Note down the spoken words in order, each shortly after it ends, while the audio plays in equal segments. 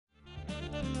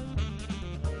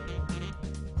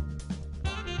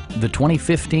the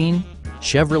 2015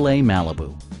 Chevrolet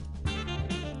Malibu.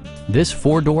 This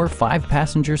four-door,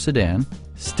 five-passenger sedan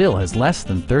still has less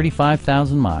than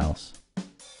 35,000 miles.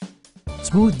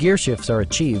 Smooth gear shifts are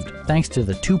achieved thanks to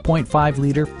the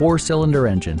 2.5-liter four-cylinder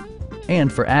engine.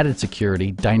 And for added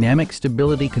security, dynamic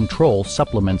stability control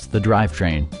supplements the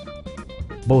drivetrain.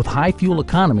 Both high fuel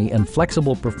economy and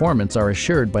flexible performance are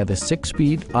assured by the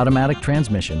 6-speed automatic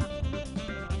transmission.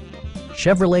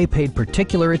 Chevrolet paid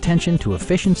particular attention to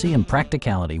efficiency and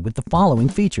practicality with the following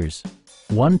features: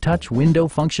 one-touch window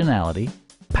functionality,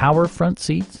 power front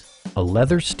seats, a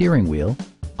leather steering wheel,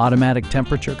 automatic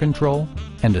temperature control,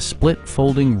 and a split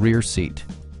folding rear seat.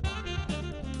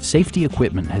 Safety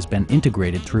equipment has been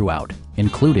integrated throughout,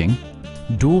 including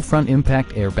dual front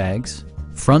impact airbags,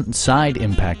 front and side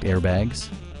impact airbags,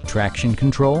 traction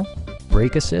control,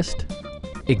 brake assist,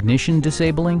 ignition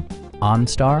disabling,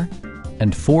 OnStar,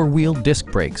 and four-wheel disc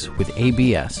brakes with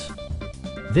ABS.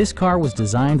 This car was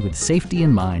designed with safety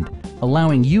in mind,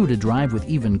 allowing you to drive with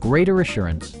even greater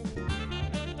assurance.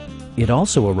 It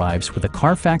also arrives with a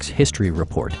Carfax history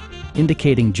report,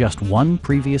 indicating just one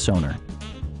previous owner.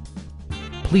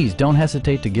 Please don't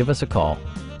hesitate to give us a call.